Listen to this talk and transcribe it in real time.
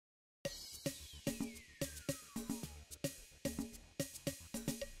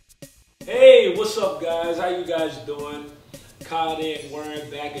Hey, what's up, guys? How you guys doing? Kayode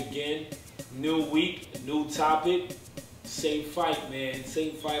Enwerem back again. New week, new topic. Same fight, man.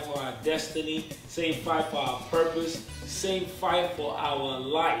 Same fight for our destiny. Same fight for our purpose. Same fight for our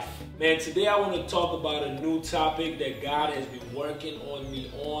life. Man, today I want to talk about a new topic that God has been working on me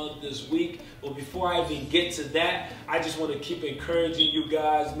on this week. But before I even get to that, I just want to keep encouraging you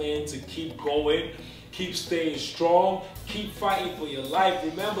guys, man, to keep going. Keep staying strong. Keep fighting for your life.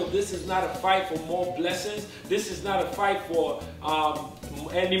 Remember, this is not a fight for more blessings. This is not a fight for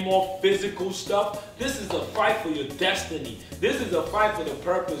any more physical stuff. This is a fight for your destiny. This is a fight for the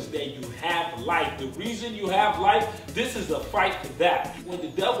purpose that you have life. The reason you have life, this is a fight for that. When the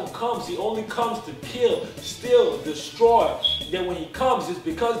devil comes, he only comes to kill, steal, destroy. Then when he comes, it's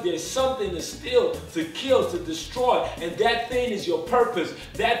because there's something to steal, to kill, to destroy. And that thing is your purpose.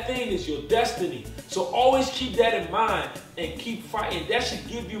 That thing is your destiny. So always keep that in mind and keep fighting. That should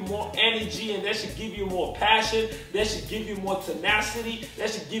give you more energy, and that should give you more passion. That should give you more tenacity. That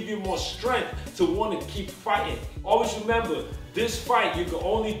should give you more strength to want to keep fighting. Always remember, this fight, you can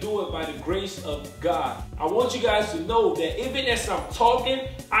only do it by the grace of God. I want you guys to know that even as I'm talking,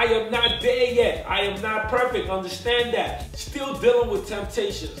 I am not there yet. I am not perfect. Understand that. Still dealing with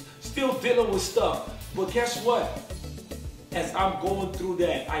temptations. Still dealing with stuff. But guess what? As I'm going through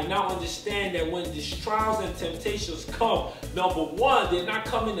that, I now understand that when these trials and temptations come, number one, they're not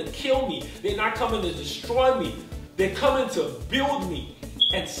coming to kill me. They're not coming to destroy me. They're coming to build me.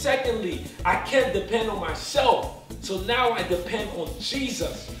 And secondly, I can't depend on myself. So now I depend on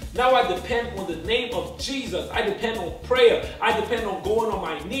Jesus. Now I depend on the name of Jesus. I depend on prayer. I depend on going on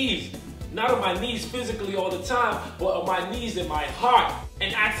my knees. Not on my knees physically all the time, but on my knees in my heart.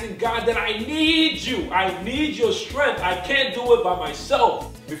 And asking God that I need you. I need your strength. I can't do it by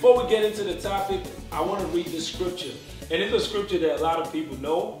myself. Before we get into the topic, I want to read this scripture. And it's a scripture that a lot of people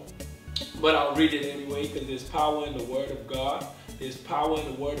know, but I'll read it anyway because there's power in the Word of God. There's power in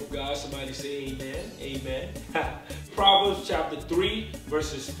the Word of God. Somebody say amen. Amen. Proverbs chapter 3,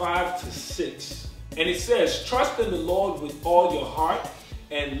 verses 5 to 6. And it says, trust in the Lord with all your heart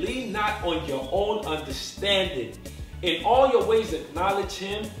and lean not on your own understanding. In all your ways acknowledge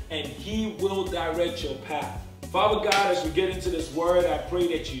Him, and He will direct your path. Father God, as we get into this word, I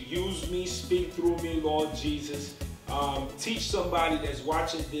pray that you use me, speak through me, Lord Jesus. Teach somebody that's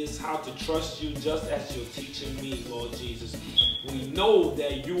watching this how to trust you just as you're teaching me, Lord Jesus. We know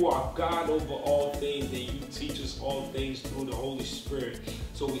that you are God over all things, and you teach us all things through the Holy Spirit.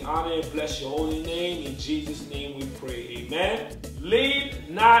 So we honor and bless your holy name. In Jesus' name we pray. Amen. Lean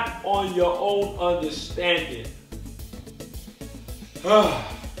not on your own understanding.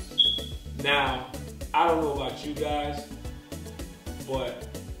 Now, I don't know about you guys, but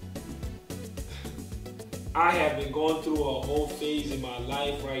I have been going through a whole phase in my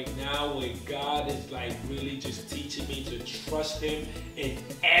life right now where God is like really just teaching me to trust Him in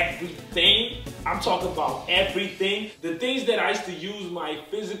everything. I'm talking about everything. The things that I used to use my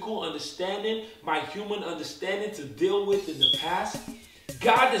physical understanding, my human understanding to deal with in the past,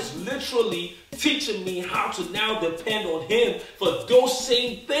 God is literally teaching me how to now depend on Him for those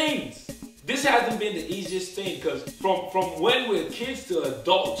same things. This hasn't been the easiest thing because from when we're kids to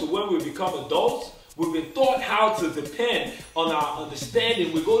adults to when we become adults, we've been taught how to depend on our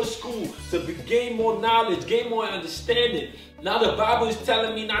understanding. We go to school to gain more knowledge, gain more understanding. Now the Bible is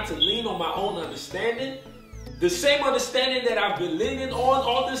telling me not to lean on my own understanding. The same understanding that I've been leaning on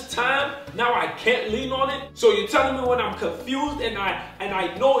all this time, now I can't lean on it. So you're telling me when I'm confused and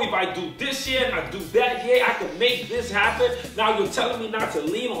I know if I do this here and I do that here, I can make this happen. Now you're telling me not to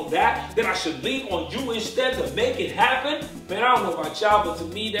lean on that I should lean on you instead to make it happen? Man, I don't know about y'all, but to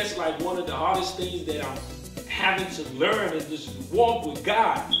me, that's like one of the hardest things that I'm having to learn and just walk with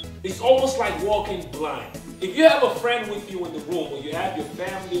God. It's almost like walking blind. If you have a friend with you in the room, or you have your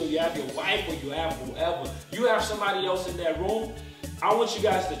family, or you have your wife, or you have whoever, you have somebody else in that room, I want you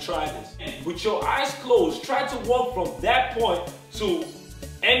guys to try this. With your eyes closed, try to walk from that point to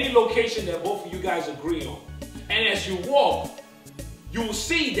any location that both of you guys agree on. And as you walk, you will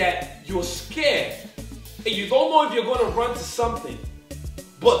see that you're scared. And you don't know if you're going to run to something.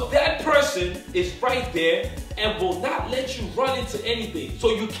 But that person is right there and will not let you run into anything.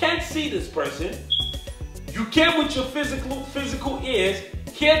 So you can't see this person. You can't with your physical ears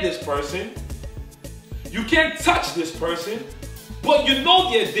hear this person. You can't touch this person, but you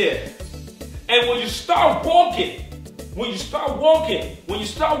know they're there. And when you start walking,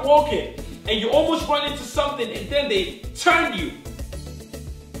 and you almost run into something and then they turn you,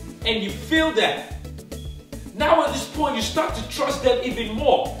 and you feel that. Now at this point, you start to trust them even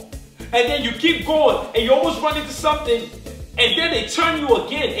more. And then you keep going and you almost run into something and then they turn you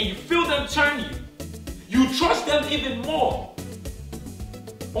again, and you feel them turn you. You trust them even more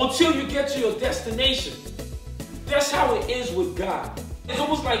until you get to your destination. That's how it is with God. It's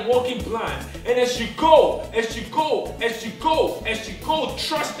almost like walking blind. And as you go,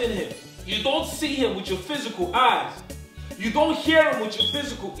 trust in Him. You don't see Him with your physical eyes. You don't hear Him with your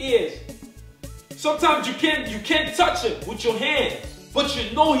physical ears. Sometimes you can't touch Him with your hands, but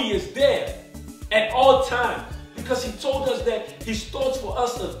you know He is there at all times. Because He told us that His thoughts for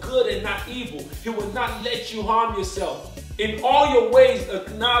us are good and not evil. He will not let you harm yourself. In all your ways,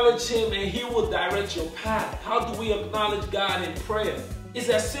 acknowledge Him and He will direct your path. How do we acknowledge God in prayer? It's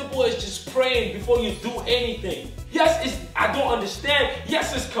as simple as just praying before you do anything. Yes, I don't understand.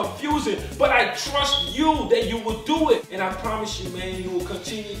 Yes, it's confusing, but I trust you that you will do it. And I promise you, man, He will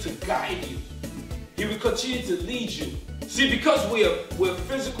continue to guide you. He will continue to lead you. See, because we're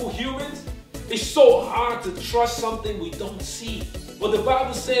physical humans, it's so hard to trust something we don't see. But the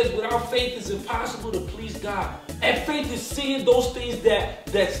Bible says without faith it's impossible to please God. And faith is seeing those things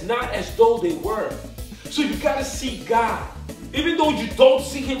that's not as though they were. So you gotta see God. Even though you don't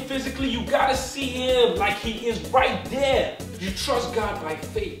see Him physically, you gotta see Him like He is right there. You trust God by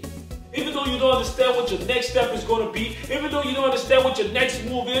faith. Even though you don't understand what your next step is going to be, even though you don't understand what your next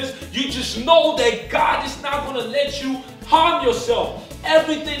move is, you just know that God is not going to let you harm yourself.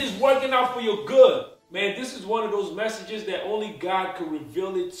 Everything is working out for your good. Man, this is one of those messages that only God can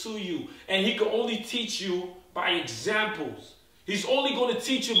reveal it to you. And He can only teach you by examples. He's only going to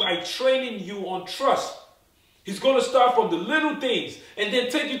teach you by training you on trust. He's going to start from the little things and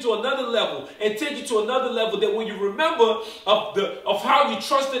then take you to another level and take you to another level that when you remember of how you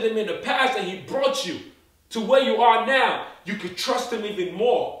trusted Him in the past and He brought you to where you are now, you could trust Him even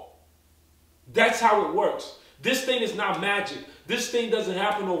more. That's how it works. This thing is not magic. This thing doesn't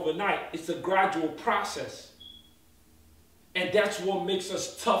happen overnight. It's a gradual process. And that's what makes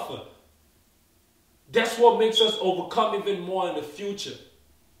us tougher. That's what makes us overcome even more in the future.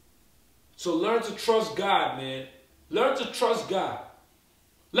 So learn to trust God, man. Learn to trust God.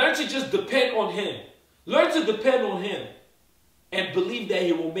 Learn to just depend on Him. Learn to depend on Him and believe that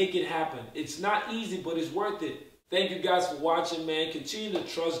He will make it happen. It's not easy, but it's worth it. Thank you guys for watching, man. Continue to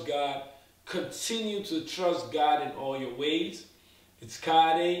trust God. Continue to trust God in all your ways. It's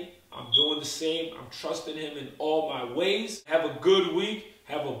Kayode. I'm doing the same. I'm trusting Him in all my ways. Have a good week.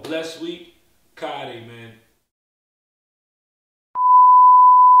 Have a blessed week. Kayode, man.